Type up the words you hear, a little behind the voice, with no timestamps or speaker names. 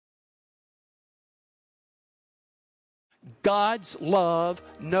God's love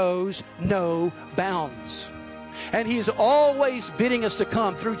knows no bounds. And He is always bidding us to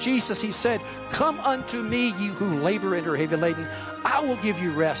come. Through Jesus, He said, "Come unto me, you who labor and are heavy laden. I will give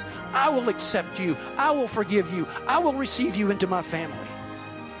you rest. I will accept you. I will forgive you. I will receive you into my family."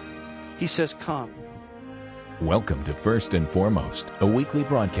 He says, "Come." Welcome to First and Foremost, a weekly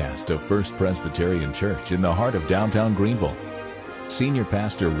broadcast of First Presbyterian Church in the heart of downtown Greenville. Senior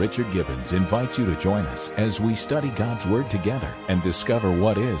Pastor Richard Gibbons invites you to join us as we study God's Word together and discover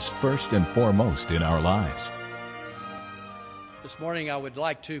what is first and foremost in our lives. This morning I would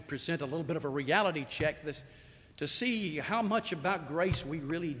like to present a little bit of a reality check to see how much about grace we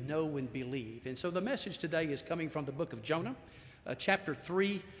really know and believe. And so the message today is coming from the book of Jonah, chapter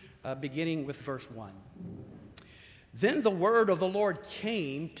 3, beginning with verse 1. Then the word of the Lord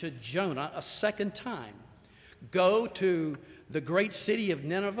came to Jonah a second time. "Go to the great city of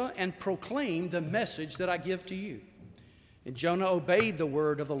Nineveh and proclaim the message that I give to you." And Jonah obeyed the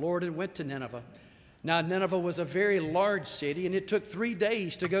word of the Lord and went to Nineveh. Now Nineveh was a very large city, and it took 3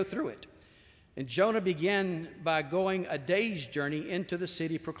 days to go through it. And Jonah began by going a day's journey into the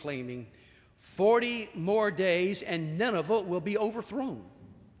city, proclaiming, 40 more days and Nineveh will be overthrown."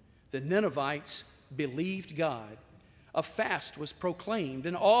 The Ninevites believed God. A fast was proclaimed,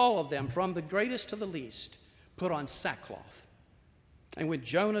 and all of them, from the greatest to the least, put on sackcloth. And when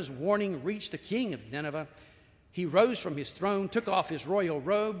Jonah's warning reached the king of Nineveh, he rose from his throne, took off his royal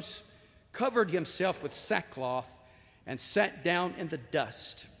robes, covered himself with sackcloth, and sat down in the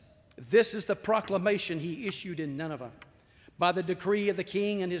dust. This is the proclamation he issued in Nineveh. "By the decree of the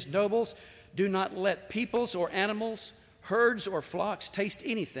king and his nobles, do not let peoples or animals, herds or flocks taste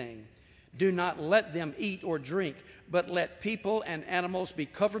anything. Do not let them eat or drink, but let people and animals be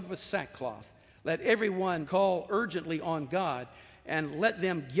covered with sackcloth. Let everyone call urgently on God, and let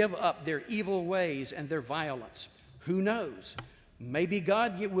them give up their evil ways and their violence. Who knows? Maybe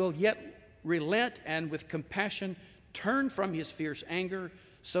God will yet relent and with compassion turn from his fierce anger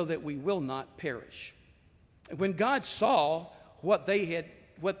so that we will not perish." When God saw what they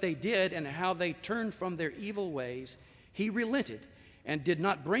did and how they turned from their evil ways, he relented and did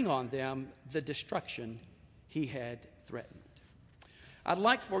not bring on them the destruction he had threatened. I'd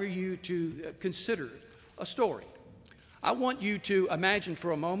like for you to consider a story. I want you to imagine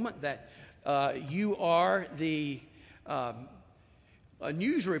for a moment that you are a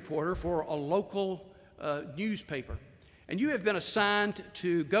news reporter for a local newspaper, and you have been assigned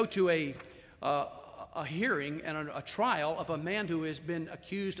to go to a hearing and a trial of a man who has been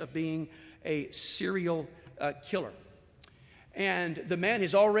accused of being a serial killer. And the man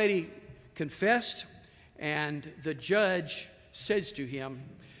has already confessed, and the judge says to him,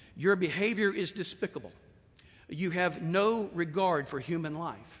 "Your behavior is despicable. You have no regard for human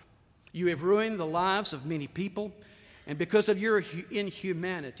life. You have ruined the lives of many people, and because of your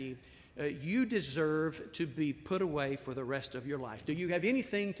inhumanity, you deserve to be put away for the rest of your life. Do you have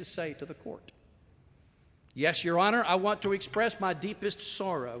anything to say to the court?" "Yes, Your Honor, I want to express my deepest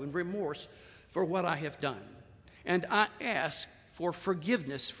sorrow and remorse for what I have done. And I ask for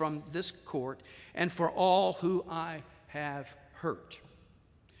forgiveness from this court and for all who I have hurt."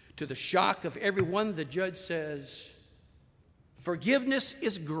 To the shock of everyone, the judge says, "Forgiveness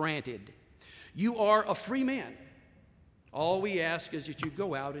is granted. You are a free man. All we ask is that you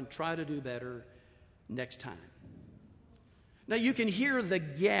go out and try to do better next time." Now you can hear the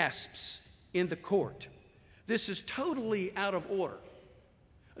gasps in the court. This is totally out of order.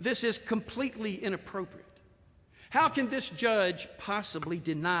 This is completely inappropriate. How can this judge possibly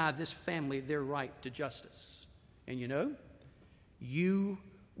deny this family their right to justice? And you know, you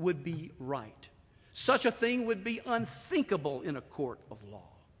would be right. Such a thing would be unthinkable in a court of law.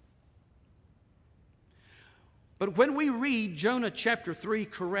 But when we read Jonah chapter 3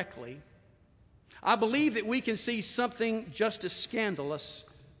 correctly, I believe that we can see something just as scandalous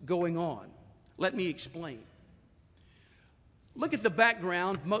going on. Let me explain. Look at the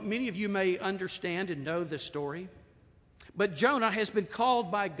background. Many of you may understand and know this story. But Jonah has been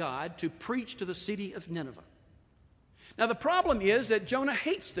called by God to preach to the city of Nineveh. Now the problem is that Jonah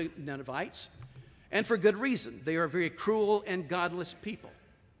hates the Ninevites, and for good reason. They are very cruel and godless people.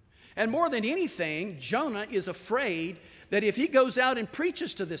 And more than anything, Jonah is afraid that if he goes out and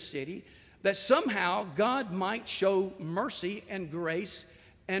preaches to this city, that somehow God might show mercy and grace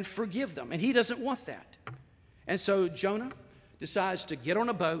and forgive them. And he doesn't want that. And so Jonah decides to get on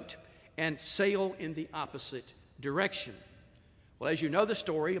a boat and sail in the opposite direction. Well, as you know the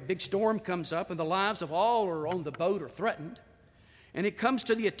story, a big storm comes up and the lives of all who are on the boat are threatened. And it comes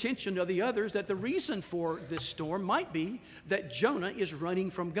to the attention of the others that the reason for this storm might be that Jonah is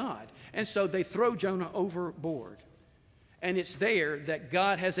running from God. And so they throw Jonah overboard. And it's there that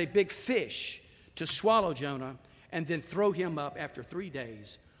God has a big fish to swallow Jonah and then throw him up after 3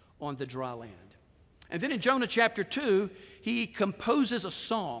 days on the dry land. And then in Jonah chapter 2, he composes a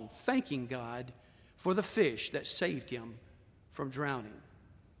song thanking God for the fish that saved him from drowning.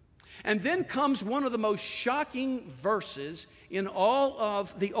 And then comes one of the most shocking verses in all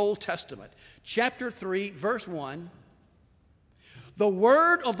of the Old Testament. Chapter 3, verse 1. The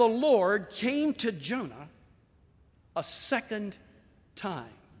word of the Lord came to Jonah a second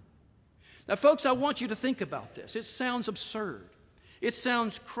time. Now, folks, I want you to think about this. It sounds absurd. It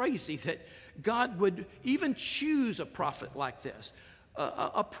sounds crazy that God would even choose a prophet like this,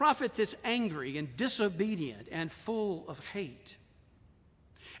 a prophet that's angry and disobedient and full of hate.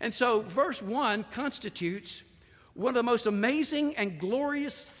 And so verse 1 constitutes one of the most amazing and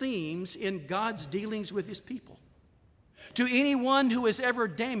glorious themes in God's dealings with his people. To anyone who has ever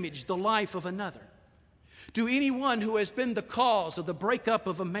damaged the life of another, to anyone who has been the cause of the breakup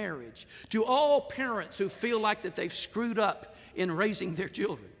of a marriage, to all parents who feel like that they've screwed up in raising their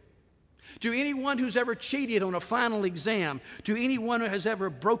children, to anyone who's ever cheated on a final exam, to anyone who has ever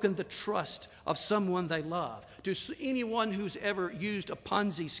broken the trust of someone they love, to anyone who's ever used a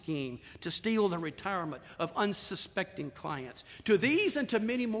Ponzi scheme to steal the retirement of unsuspecting clients, to these and to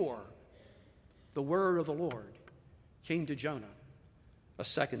many more, the word of the Lord came to Jonah a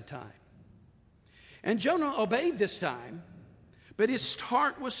second time. And Jonah obeyed this time, but his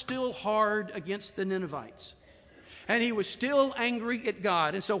heart was still hard against the Ninevites. And he was still angry at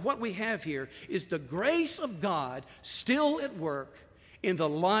God. And so what we have here is the grace of God still at work in the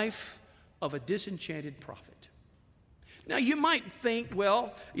life of a disenchanted prophet. Now, you might think,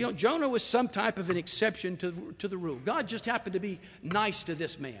 well, Jonah was some type of an exception to the rule. God just happened to be nice to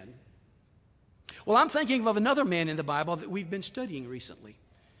this man. Well, I'm thinking of another man in the Bible that we've been studying recently.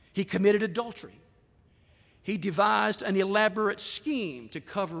 He committed adultery. He devised an elaborate scheme to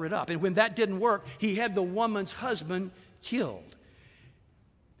cover it up. And when that didn't work, he had the woman's husband killed.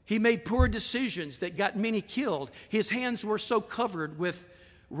 He made poor decisions that got many killed. His hands were so covered with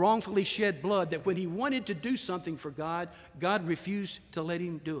wrongfully shed blood that when he wanted to do something for God, God refused to let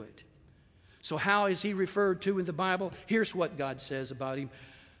him do it. So how is he referred to in the Bible? Here's what God says about him.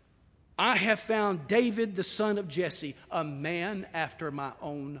 I have found David, the son of Jesse, a man after my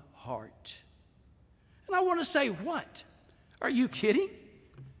own heart. And I want to say, what? Are you kidding?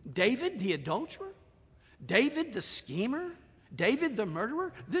 David, the adulterer? David, the schemer? David, the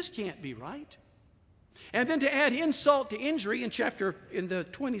murderer? This can't be right. And then to add insult to injury, in the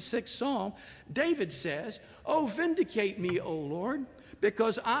 26th Psalm, David says, "Oh, vindicate me, O Lord,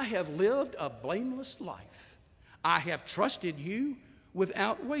 because I have lived a blameless life. I have trusted you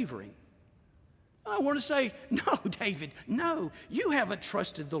without wavering." I want to say, no, David, no, you haven't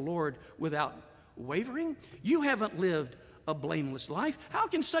trusted the Lord without wavering. You haven't lived a blameless life. How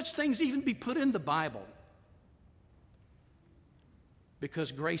can such things even be put in the Bible?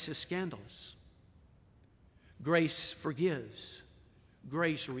 Because grace is scandalous. Grace forgives.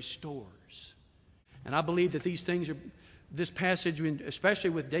 Grace restores. And I believe that these things this passage, especially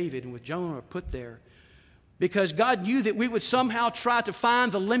with David and with Jonah, are put there because God knew that we would somehow try to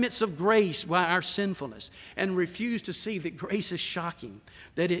find the limits of grace by our sinfulness and refuse to see that grace is shocking.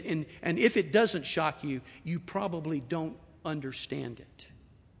 And if it doesn't shock you, you probably don't understand it.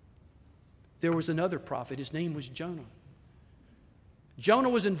 There was another prophet. His name was Jonah. Jonah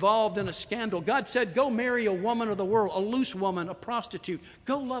was involved in a scandal. God said, go marry a woman of the world, a loose woman, a prostitute.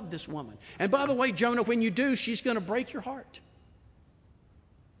 Go love this woman. And by the way, Jonah, when you do, she's going to break your heart.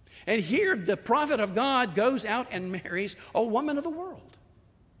 And here the prophet of God goes out and marries a woman of the world.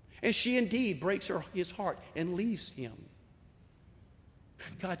 And she indeed breaks his heart and leaves him.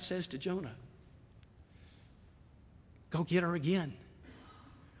 God says to Jonah, go get her again.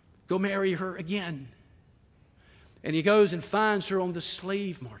 Go marry her again. And he goes and finds her on the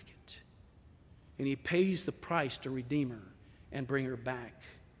slave market. And he pays the price to redeem her and bring her back.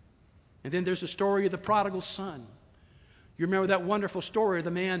 And then there's the story of the prodigal son. You remember that wonderful story of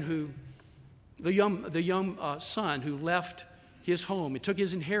the man the young son who left his home and took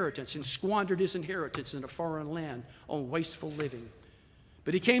his inheritance and squandered his inheritance in a foreign land on wasteful living.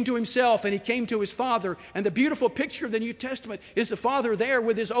 But he came to himself and he came to his father. And the beautiful picture of the New Testament is the father there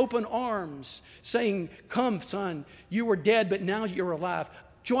with his open arms saying, come, son, you were dead, but now you're alive.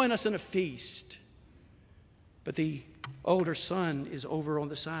 Join us in a feast. But the older son is over on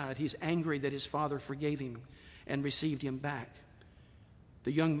the side. He's angry that his father forgave him and received him back.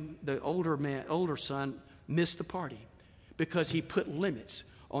 The older son missed the party because he put limits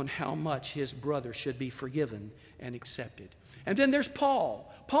on how much his brother should be forgiven and accepted. And then there's Paul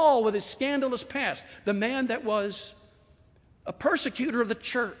with his scandalous past, the man that was a persecutor of the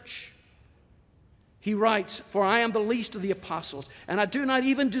church. He writes, "For I am the least of the apostles, and I do not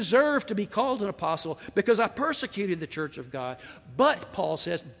even deserve to be called an apostle because I persecuted the church of God. But," Paul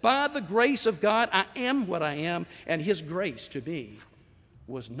says, "by the grace of God I am what I am, and his grace to me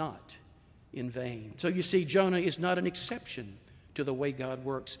was not in vain." So you see, Jonah is not an exception to the way God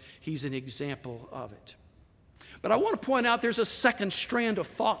works. He's an example of it. But I want to point out there's a second strand of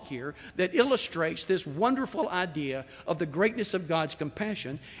thought here that illustrates this wonderful idea of the greatness of God's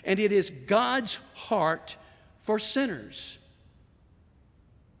compassion, and it is God's heart for sinners.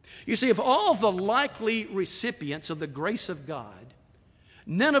 You see, of all the likely recipients of the grace of God,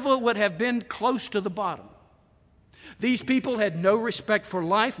 Nineveh would have been close to the bottom. These people had no respect for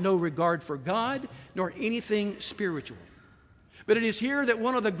life, no regard for God, nor anything spiritual. But it is here that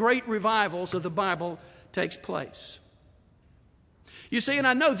one of the great revivals of the Bible takes place. You see, and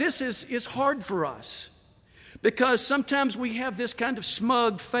I know this is hard for us because sometimes we have this kind of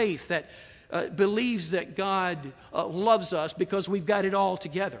smug faith that believes that God loves us because we've got it all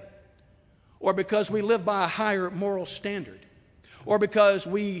together, or because we live by a higher moral standard, or because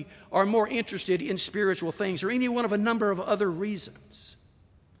we are more interested in spiritual things, or any one of a number of other reasons.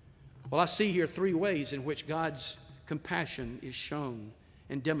 Well, I see here three ways in which God's compassion is shown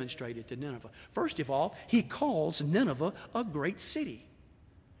and demonstrated to Nineveh. First of all, he calls Nineveh a great city.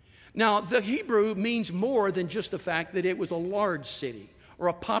 Now, the Hebrew means more than just the fact that it was a large city or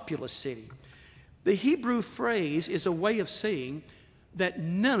a populous city. The Hebrew phrase is a way of saying that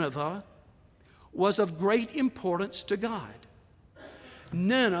Nineveh was of great importance to God.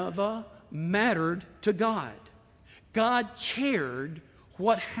 Nineveh mattered to God. God cared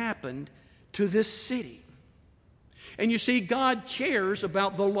what happened to this city. And you see, God cares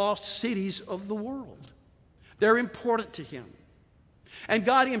about the lost cities of the world. They're important to him. And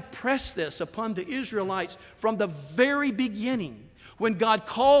God impressed this upon the Israelites from the very beginning. When God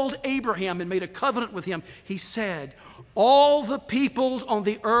called Abraham and made a covenant with him, he said, "All the peoples on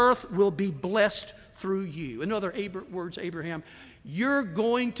the earth will be blessed through you." In other words, Abraham, you're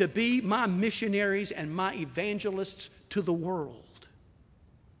going to be my missionaries and my evangelists to the world.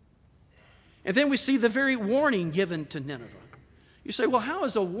 And then we see the very warning given to Nineveh. You say, well, how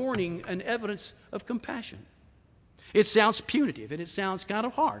is a warning an evidence of compassion? It sounds punitive and it sounds kind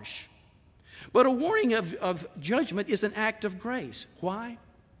of harsh. But a warning of judgment is an act of grace. Why?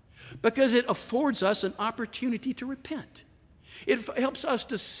 Because it affords us an opportunity to repent. It helps us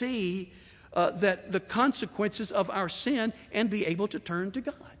to see that the consequences of our sin and be able to turn to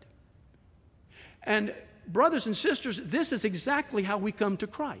God. And brothers and sisters, this is exactly how we come to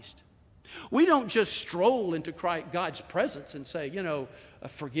Christ. We don't just stroll into God's presence and say,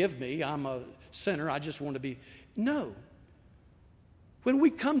 forgive me, I'm a sinner, I just want to be. No. When we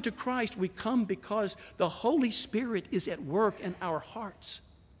come to Christ, we come because the Holy Spirit is at work in our hearts.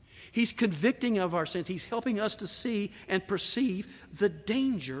 He's convicting of our sins. He's helping us to see and perceive the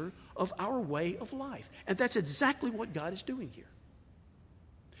danger of our way of life. And that's exactly what God is doing here.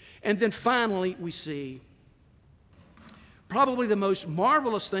 And then finally, we see probably the most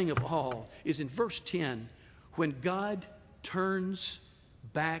marvelous thing of all is in verse 10, when God turns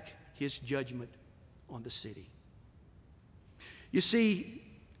back his judgment on the city. You see,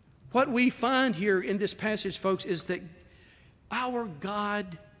 what we find here in this passage, folks, is that our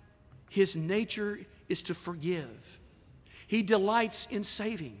God, his nature is to forgive. He delights in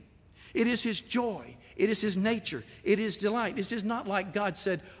saving. It is his joy. It is his nature. It is delight. This is not like God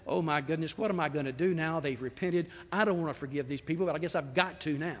said, oh my goodness, what am I going to do now? They've repented. I don't want to forgive these people, but I guess I've got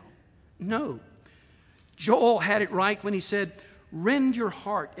to now. No. Joel had it right when he said, rend your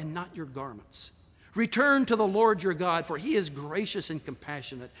heart and not your garments. Return to the Lord your God, for he is gracious and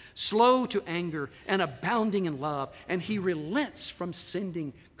compassionate, slow to anger and abounding in love, and he relents from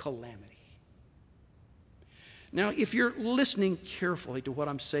sending calamity. Now, if you're listening carefully to what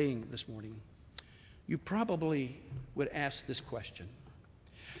I'm saying this morning, you probably would ask this question.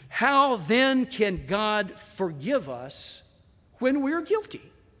 How then can God forgive us when we're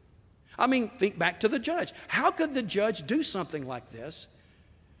guilty? I mean, think back to the judge. How could the judge do something like this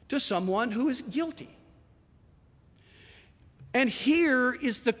to someone who is guilty? And here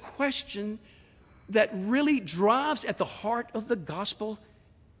is the question that really drives at the heart of the gospel.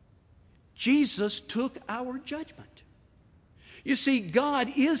 Jesus took our judgment. You see,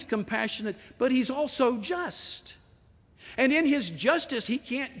 God is compassionate, but he's also just. And in his justice, he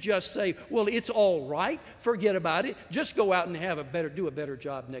can't just say, well, it's all right, forget about it, just go out and do a better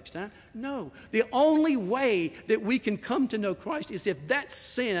job next time. No, the only way that we can come to know Christ is if that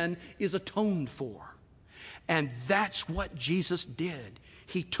sin is atoned for. And that's what Jesus did.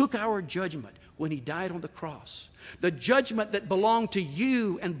 He took our judgment when He died on the cross. The judgment that belonged to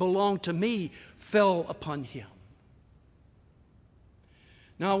you and belonged to me fell upon Him.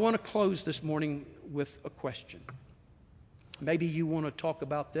 Now, I want to close this morning with a question. Maybe you want to talk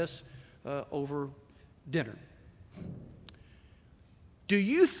about this over dinner. Do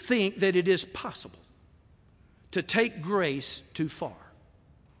you think that it is possible to take grace too far?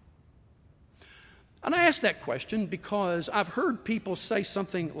 And I ask that question because I've heard people say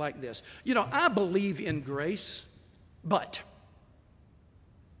something like this. You know, I believe in grace, but.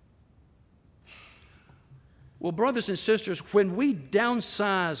 Well, brothers and sisters, when we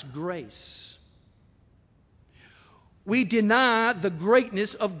downsize grace, we deny the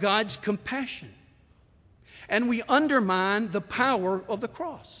greatness of God's compassion, and we undermine the power of the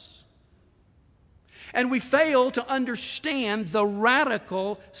cross. And we fail to understand the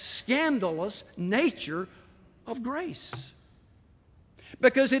radical, scandalous nature of grace,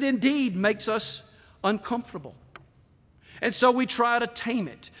 because it indeed makes us uncomfortable. And so we try to tame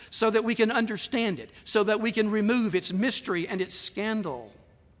it so that we can understand it, so that we can remove its mystery and its scandal.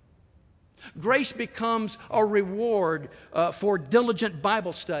 Grace becomes a reward for diligent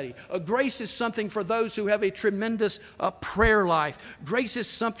Bible study. Grace is something for those who have a tremendous prayer life. Grace is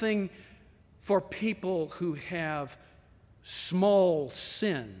something for people who have small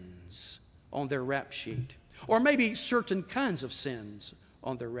sins on their rap sheet, or maybe certain kinds of sins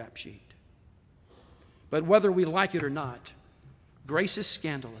on their rap sheet. But whether we like it or not, grace is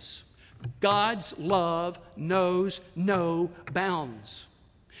scandalous. God's love knows no bounds.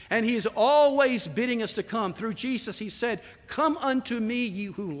 And He is always bidding us to come. Through Jesus, He said, "Come unto me,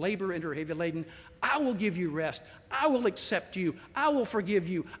 you who labor and are heavy laden. I will give you rest. I will accept you. I will forgive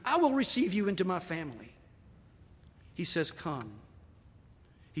you. I will receive you into my family." He says, come.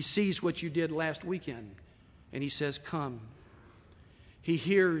 He sees what you did last weekend, and He says, come. He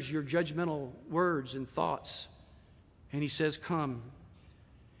hears your judgmental words and thoughts, and He says, come.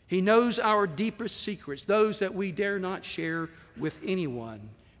 He knows our deepest secrets, those that we dare not share with anyone,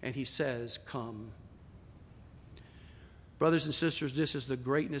 and He says, come. Brothers and sisters, this is the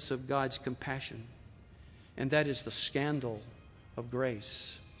greatness of God's compassion, and that is the scandal of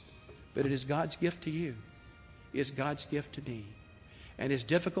grace. But it is God's gift to you. It is God's gift to me. And as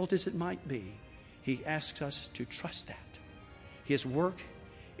difficult as it might be, He asks us to trust that. His work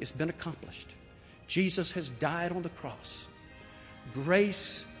has been accomplished. Jesus has died on the cross.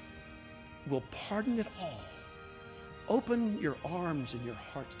 Grace will pardon it all. Open your arms and your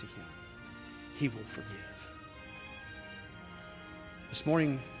hearts to Him. He will forgive. This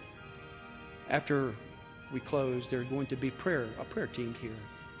morning, after we close, there's going to be a prayer team here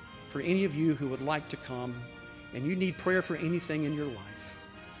for any of you who would like to come and you need prayer for anything in your life.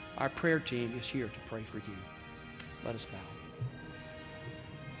 Our prayer team is here to pray for you. Let us bow.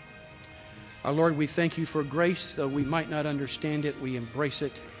 Our Lord, we thank You for grace. Though we might not understand it, we embrace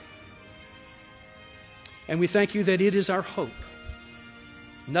it. And we thank You that it is our hope.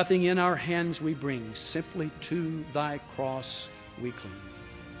 Nothing in our hands we bring, simply to Thy cross we cling.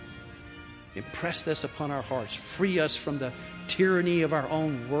 Impress this upon our hearts. Free us from the tyranny of our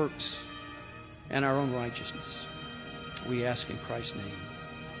own works and our own righteousness. We ask in Christ's name.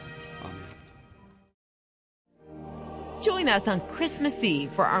 Amen. Join us on Christmas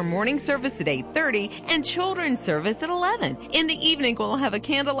Eve for our morning service at 8:30 and children's service at 11. In the evening, we'll have a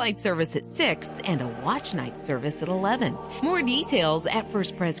candlelight service at 6 and a watch night service at 11. More details at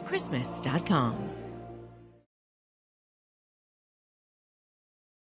firstpreschristmas.com.